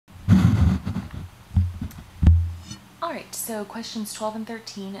Alright, so questions 12 and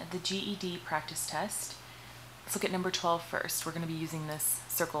 13 of the GED practice test. Let's look at number 12 first. We're going to be using this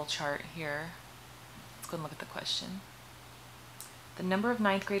circle chart here. Let's go and look at the question. The number of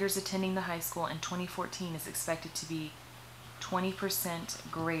ninth graders attending the high school in 2014 is expected to be 20%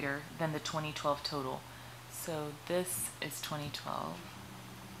 greater than the 2012 total. So this is 2012.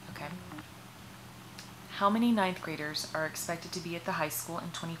 Okay. How many ninth graders are expected to be at the high school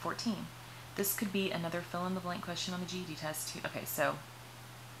in 2014? This could be another fill-in-the-blank question on the GED test too. Okay, so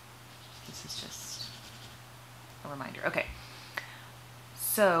this is just a reminder. Okay,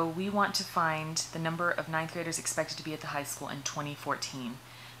 so we want to find the number of ninth graders expected to be at the high school in 2014.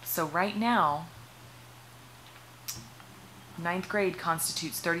 So right now, ninth grade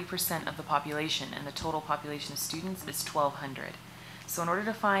constitutes 30% of the population, and the total population of students is 1,200. So in order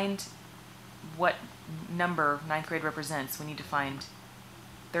to find what number ninth grade represents, we need to find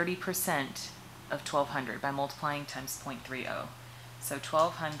 30% of 1,200 by multiplying times 0.30. So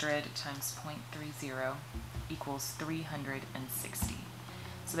 1,200 times 0.30 equals 360.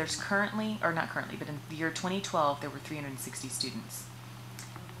 So there's currently, or not currently, but in the year 2012, there were 360 students.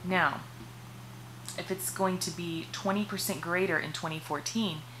 Now, if it's going to be 20% greater in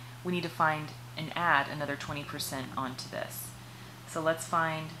 2014, we need to find and add another 20% onto this. So let's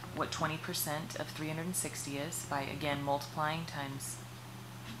find what 20% of 360 is by, again, multiplying times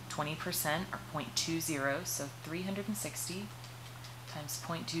 20%, or 0.20, so 360 times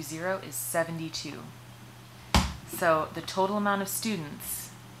 0.20 is 72. So the total amount of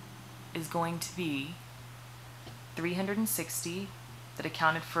students is going to be 360 that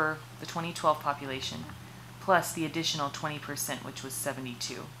accounted for the 2012 population, plus the additional 20%, which was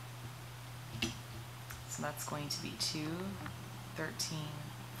 72. So that's going to be 2, 13,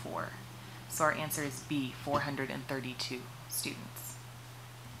 4. So our answer is B, 432 students.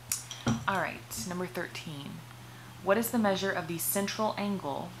 Alright, number 13. What is the measure of the central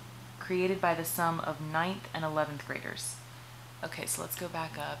angle created by the sum of 9th and 11th graders? Okay, so let's go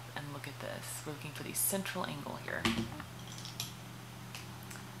back up and look at this. We're looking for the central angle here.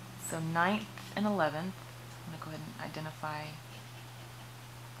 So 9th and 11th, I'm going to go ahead and identify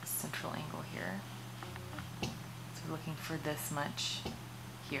the central angle here. So we're looking for this much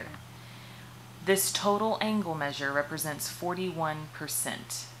here. This total angle measure represents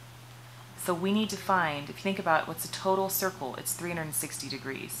 41%. So we need to find, if you think about what's a total circle, it's 360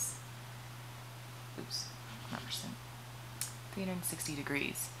 degrees. Oops, not percent. 360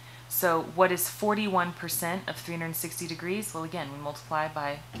 degrees. So what is 41% of 360 degrees? Well, again, we multiply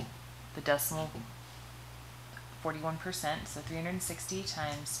by the decimal 41%. So 360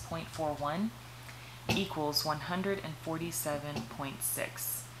 times 0.41 equals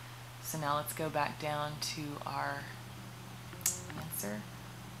 147.6. So now let's go back down to our answer.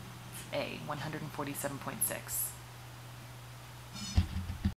 A, 147.6.